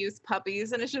the abused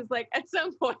puppies, and it's just like at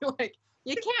some point, like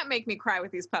you can't make me cry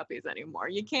with these puppies anymore.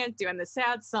 You can't do. And the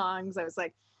sad songs, I was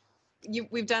like,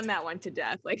 we've done that one to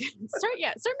death. Like start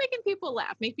making people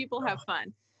laugh, make people have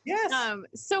fun. Yes.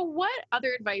 So what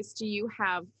other advice do you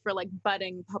have for like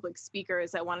budding public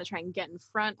speakers that want to try and get in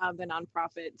front of the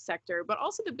nonprofit sector, but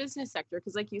also the business sector?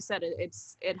 Because like you said,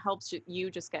 it helps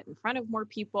you just get in front of more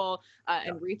people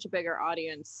and reach a bigger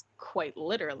audience, quite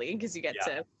literally, because you get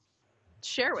to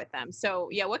share with them. So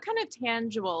what kind of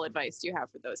tangible advice do you have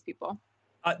for those people?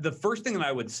 The first thing that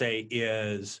I would say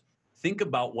is think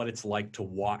about what it's like to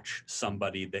watch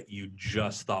somebody that you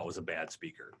just thought was a bad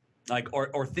speaker. Like,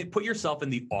 put yourself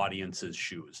in the audience's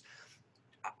shoes.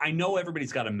 I know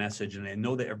everybody's got a message, and I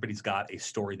know that everybody's got a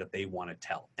story that they want to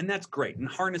tell, and that's great. And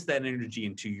harness that energy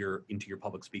into your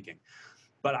public speaking.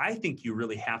 But I think you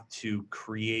really have to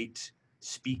create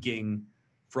speaking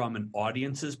from an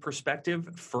audience's perspective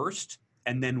first,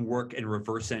 and then work and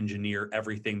reverse engineer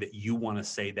everything that you want to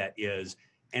say that is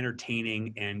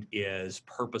entertaining and is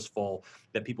purposeful,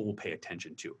 that people will pay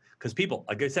attention to. Because people,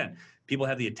 like I said, people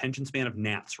have the attention span of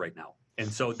gnats right now. And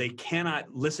so they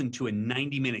cannot listen to a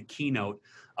 90-minute keynote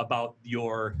about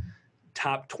your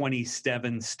top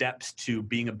 27 steps to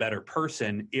being a better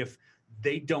person if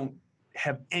they don't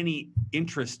have any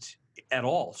interest at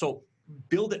all. So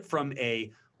build it from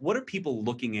what are people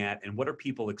looking at and what are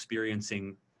people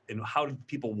experiencing and how do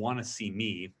people want to see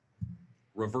me?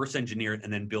 Reverse engineer it,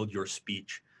 and then build your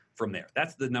speech from there.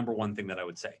 That's the number one thing that I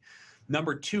would say.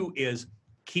 Number two is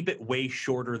keep it way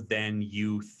shorter than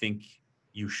you think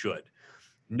you should.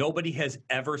 Nobody has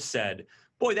ever said,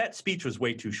 boy, that speech was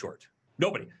way too short.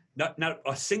 Nobody. Not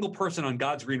a single person on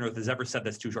God's green earth has ever said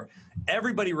that's too short.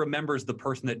 Everybody remembers the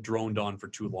person that droned on for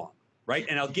too long, right?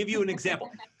 And I'll give you an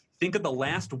example. Think of the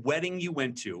last wedding you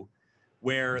went to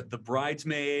where the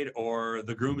bridesmaid or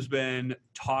the groomsman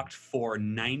talked for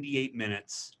 98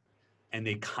 minutes and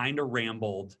they kind of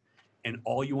rambled and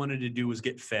all you wanted to do was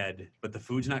get fed, but the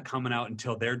food's not coming out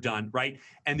until they're done, right?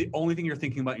 And the only thing you're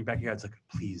thinking about in your back of your head is like,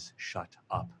 please shut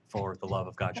up, for the love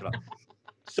of God, shut up.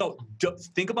 So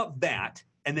think about that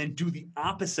and then do the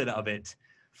opposite of it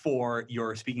for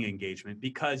your speaking engagement,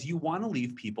 because you want to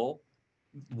leave people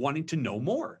wanting to know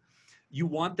more. You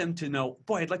want them to know,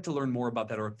 boy, I'd like to learn more about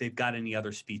that, or if they've got any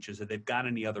other speeches, or they've got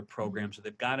any other programs, or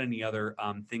they've got any other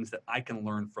things that I can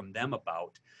learn from them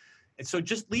about. And so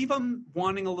just leave them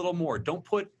wanting a little more. Don't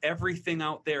put everything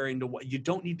out there into what you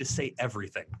don't need to say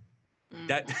everything.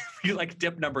 That you like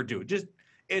tip number 2. Just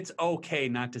it's okay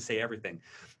not to say everything.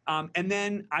 And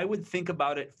then I would think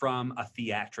about it from a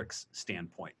theatrics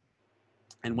standpoint.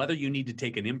 And whether you need to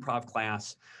take an improv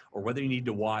class or whether you need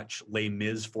to watch Les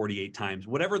Mis 48 times,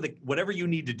 whatever you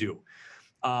need to do,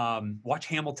 watch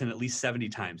Hamilton at least 70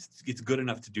 times. It's good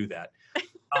enough to do that.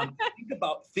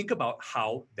 Think about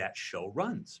how that show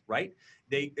runs, right?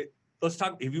 Let's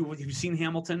talk. Have you seen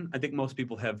Hamilton? I think most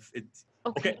people have.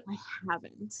 Okay. I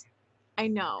haven't. I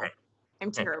know. Right. I'm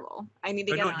terrible. I need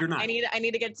to get on. You're not. I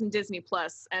need to get some Disney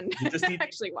Plus and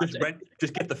actually watch it.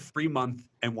 Just get the free month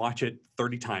and watch it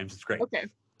 30 times. It's great. Okay.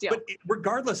 Deal. But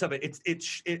regardless of it,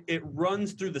 it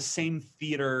runs through the same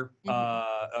theater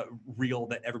reel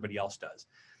that everybody else does.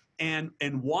 and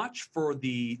watch for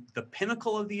the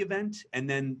pinnacle of the event and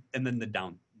then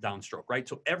the downstroke, right?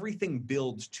 So everything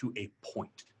builds to a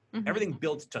point. Mhm. Everything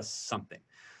builds to something.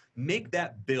 Make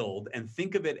that build and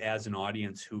think of it as an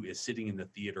audience who is sitting in the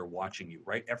theater watching you,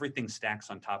 right? Everything stacks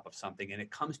on top of something and it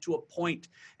comes to a point,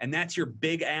 and that's your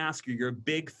big ask or your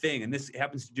big thing. And this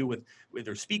happens to do with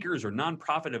either speakers or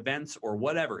nonprofit events or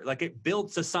whatever. Like, it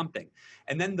builds to something.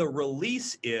 And then the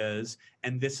release is,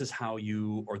 and this is how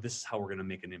we're going to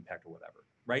make an impact or whatever,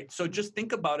 right? So just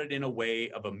think about it in a way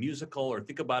of a musical, or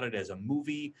think about it as a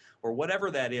movie or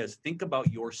whatever that is. Think about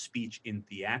your speech in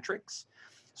theatrics,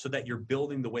 so that you're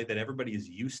building the way that everybody is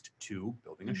used to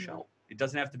building a show. It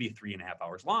doesn't have to be 3.5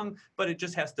 hours long, but it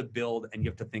just has to build, and you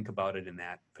have to think about it in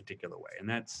that particular way. And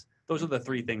those are the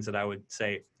three things that I would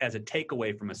say as a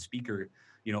takeaway from a speaker,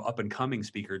 up and coming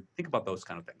speaker. Think about those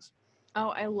kind of things.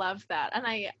 Oh, I love that. And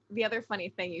the other funny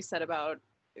thing you said about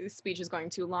speeches going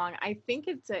too long, I think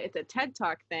it's a TED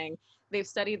Talk thing. They've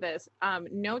studied this.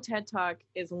 No TED Talk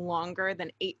is longer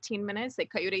than 18 minutes. They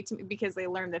cut you at 18 because they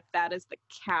learned that is the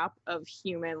cap of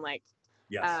human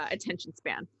attention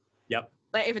span. Yep.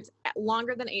 Like, if it's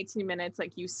longer than 18 minutes,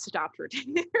 like, you stopped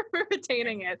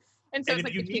retaining it. And so it's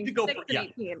like between 6 and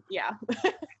 18. Yeah.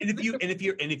 And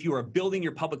if you are building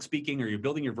your public speaking or you're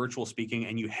building your virtual speaking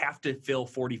and you have to fill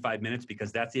 45 minutes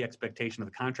because that's the expectation of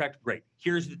the contract, great.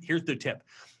 Here's the tip.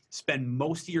 Spend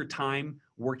most of your time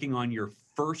working on your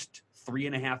first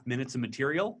 3.5 minutes of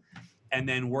material, and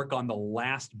then work on the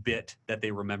last bit that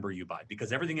they remember you by,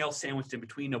 because everything else sandwiched in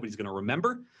between, nobody's going to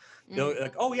remember. They'll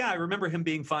like, oh yeah, I remember him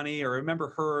being funny, or I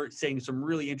remember her saying some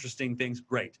really interesting things.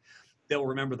 Great. They'll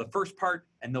remember the first part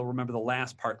and they'll remember the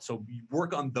last part. So you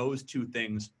work on those two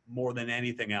things more than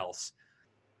anything else,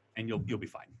 and you'll be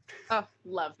fine. Oh,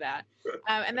 love that.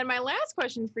 And then my last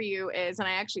question for you is, and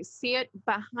I actually see it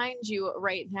behind you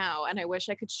right now, and I wish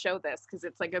I could show this because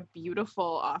it's like a beautiful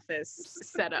office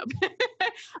setup,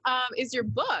 is your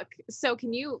book. So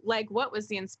can you, what was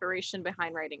the inspiration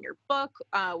behind writing your book?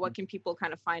 What can people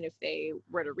kind of find if they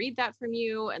were to read that from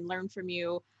you and learn from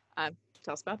you?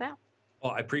 Tell us about that.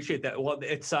 Well, I appreciate that. Well,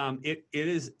 it's it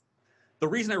is. The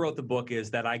reason I wrote the book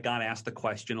is that I got asked the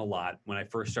question a lot when I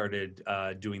first started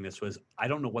doing this, was I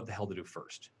don't know what the hell to do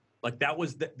first. Like, that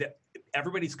was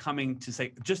everybody's coming to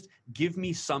say, just give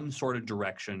me some sort of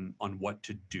direction on what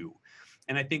to do.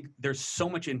 And I think there's so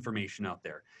much information out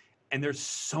there, and there's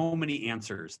so many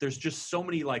answers. There's just so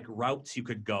many routes you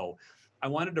could go. I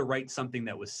wanted to write something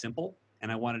that was simple,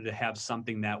 and I wanted to have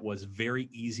something that was very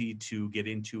easy to get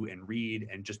into and read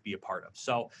and just be a part of.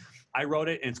 So I wrote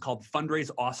it, and it's called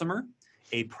Fundraise Awesomer: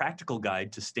 A Practical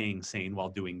Guide to Staying Sane While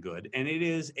Doing Good. And it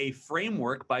is a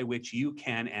framework by which you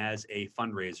can, as a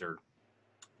fundraiser,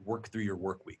 work through your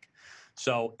work week.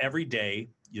 So every day,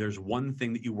 there's one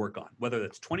thing that you work on, whether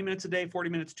that's 20 minutes a day,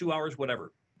 40 minutes, 2 hours,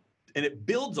 whatever. And it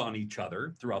builds on each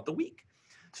other throughout the week.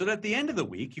 So that at the end of the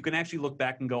week, you can actually look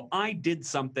back and go, I did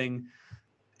something,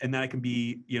 and that I can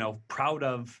be, proud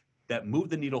of, that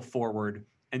moved the needle forward.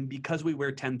 And because we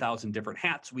wear 10,000 different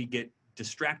hats, we get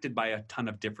distracted by a ton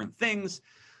of different things.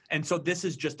 And so this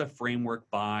is just a framework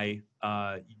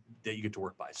that you get to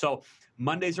work by. So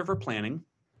Mondays are for planning.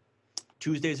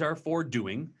 Tuesdays are for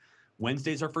doing.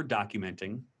 Wednesdays are for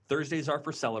documenting. Thursdays are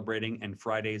for celebrating. And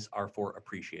Fridays are for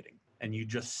appreciating. And you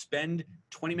just spend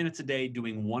 20 minutes a day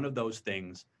doing one of those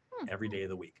things every day of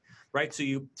the week, right? So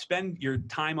you spend your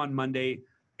time on Monday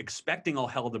expecting all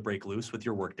hell to break loose with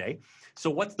your workday.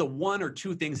 So what's the one or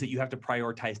two things that you have to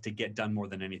prioritize to get done more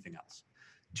than anything else?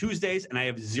 Tuesdays, and I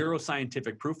have zero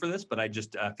scientific proof for this, but I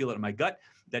just feel it in my gut,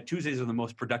 that Tuesdays are the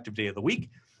most productive day of the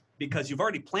week because you've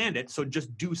already planned it. So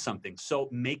just do something. So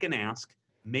make an ask,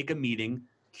 make a meeting,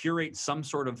 curate some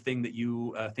sort of thing that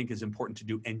you think is important to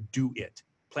do, and do it.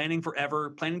 Planning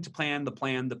forever, planning to plan the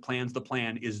plan that plans the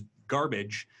plan is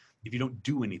garbage if you don't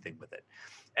do anything with it.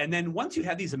 And then once you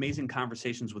have these amazing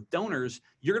conversations with donors,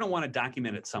 you're going to want to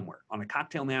document it somewhere on a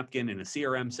cocktail napkin, in a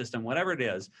CRM system, whatever it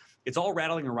is. It's all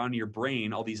rattling around in your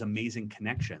brain, all these amazing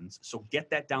connections. So get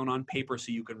that down on paper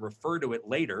so you can refer to it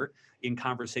later in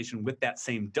conversation with that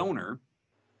same donor.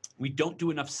 We don't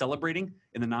do enough celebrating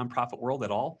in the nonprofit world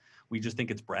at all. We just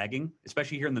think it's bragging,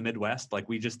 especially here in the Midwest.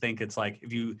 We just think it's like,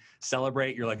 if you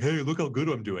celebrate, you're like, hey, look how good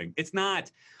I'm doing. It's not.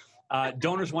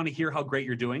 Donors want to hear how great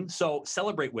you're doing. So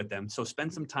celebrate with them. So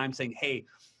spend some time saying, hey,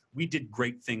 we did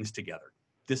great things together.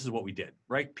 This is what we did,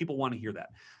 right? People want to hear that.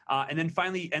 And then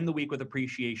finally, end the week with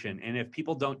appreciation. And if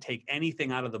people don't take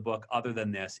anything out of the book other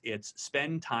than this, it's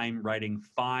spend time writing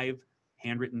 5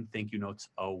 handwritten thank you notes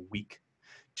a week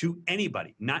to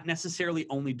anybody, not necessarily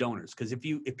only donors. Because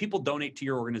if people donate to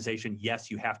your organization,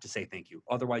 yes, you have to say thank you.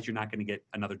 Otherwise, you're not going to get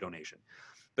another donation.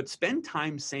 but spend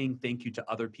time saying thank you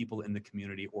to other people in the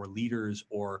community, or leaders,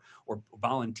 or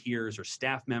volunteers, or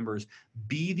staff members.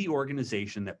 Be the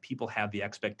organization that people have the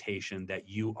expectation that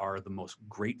you are the most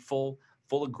grateful,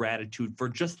 full of gratitude for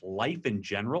just life in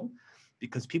general,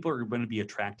 because people are going to be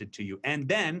attracted to you. And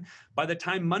then by the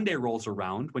time Monday rolls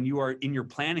around, when you are in your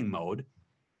planning mode,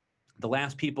 the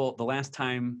last thing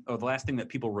that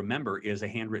people remember is a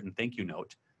handwritten thank you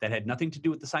note that had nothing to do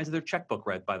with the size of their checkbook,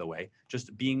 by the way,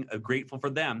 just being grateful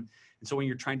for them. And so when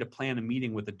you're trying to plan a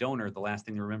meeting with a donor, the last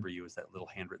thing they remember you is that little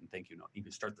handwritten thank you note. You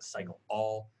can start the cycle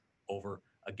all over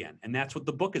again. And that's what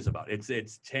the book is about.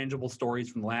 It's tangible stories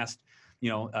from the last,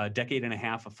 decade and a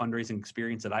half of fundraising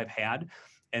experience that I've had.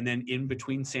 And then in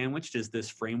between sandwiched is this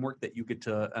framework that you get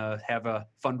to have a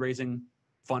fundraising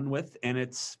fun with. And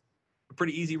it's a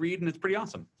pretty easy read, and it's pretty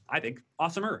awesome. I think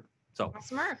awesomer.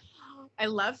 Awesomer. I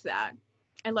love that.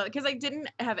 I love it because I didn't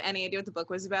have any idea what the book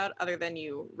was about other than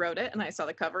you wrote it and I saw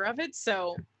the cover of it.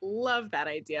 So love that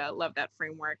idea. Love that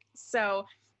framework. So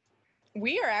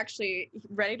we are actually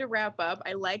ready to wrap up.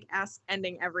 I like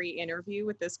ending every interview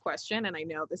with this question. And I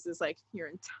know this is like your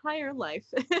entire life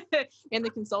in the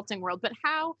consulting world, but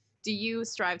how do you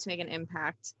strive to make an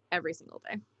impact every single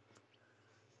day?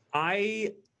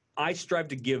 I strive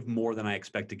to give more than I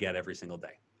expect to get every single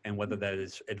day. And whether that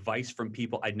is advice from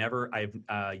people, I've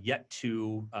yet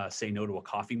to say no to a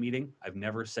coffee meeting. I've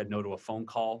never said no to a phone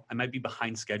call. I might be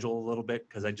behind schedule a little bit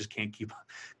because I just can't keep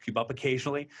up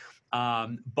occasionally.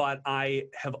 But I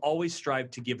have always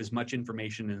strived to give as much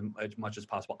information and as much as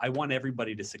possible. I want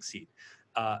everybody to succeed.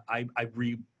 I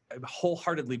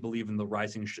wholeheartedly believe in the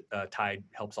rising tide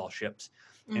helps all ships.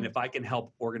 And if I can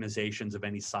help organizations of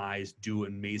any size do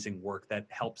amazing work that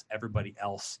helps everybody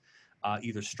else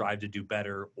either strive to do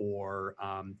better or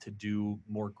to do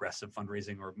more aggressive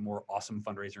fundraising or more awesome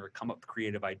fundraising or come up with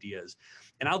creative ideas.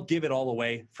 And I'll give it all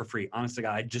away for free. Honest to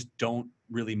God, I just don't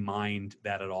really mind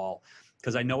that at all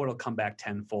because I know it'll come back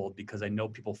tenfold because I know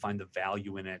people find the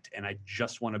value in it. And I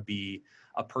just want to be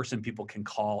a person people can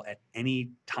call at any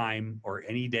time or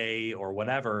any day or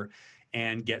whatever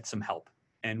and get some help.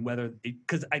 And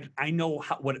because I know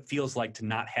what it feels like to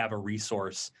not have a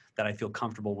resource that I feel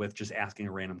comfortable with just asking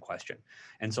a random question.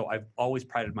 And so I've always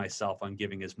prided myself on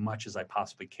giving as much as I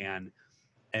possibly can,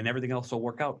 and everything else will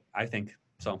work out, I think.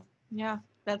 So yeah,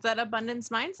 that's that abundance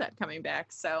mindset coming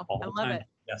back. So I love it.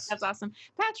 Yes. That's awesome.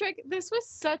 Patrick, this was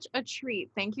such a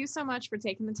treat. Thank you so much for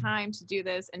taking the time to do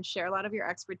this and share a lot of your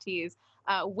expertise.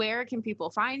 Where can people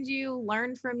find you,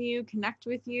 learn from you, connect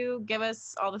with you? Give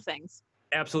us all the things.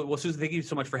 Absolutely. Well, Susan, thank you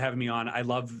so much for having me on. I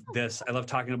love this. I love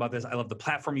talking about this. I love the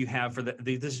platform you have for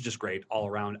this is just great all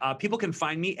around. People can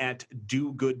find me at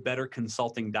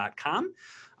dogoodbetterconsulting.com. You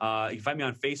can find me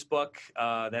on Facebook.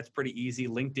 That's pretty easy.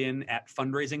 LinkedIn at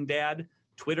Fundraising Dad.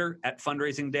 Twitter at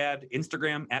Fundraising Dad.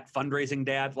 Instagram at Fundraising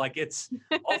Dad. Like it's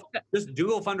just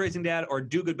Google Fundraising Dad or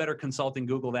Do Good Better Consulting.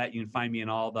 Google that. You can find me in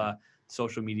all the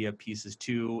social media pieces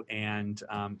too. And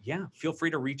feel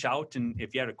free to reach out. And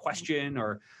if you had a question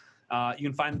or you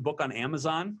can find the book on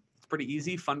Amazon. It's pretty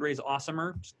easy. Fundraise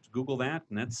Awesomer. Just Google that,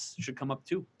 and that should come up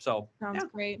too. So sounds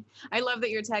great. I love that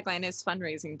your tagline is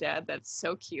Fundraising Dad. That's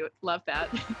so cute. Love that.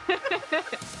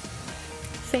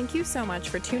 Thank you so much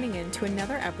for tuning in to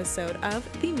another episode of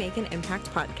the Make an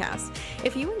Impact podcast.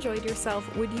 If you enjoyed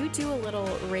yourself, would you do a little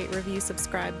rate, review,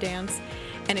 subscribe dance?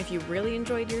 And if you really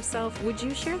enjoyed yourself, would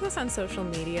you share this on social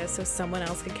media so someone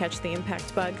else could catch the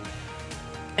impact bug?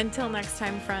 Until next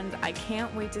time, friend, I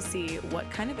can't wait to see what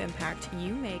kind of impact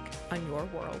you make on your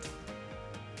world.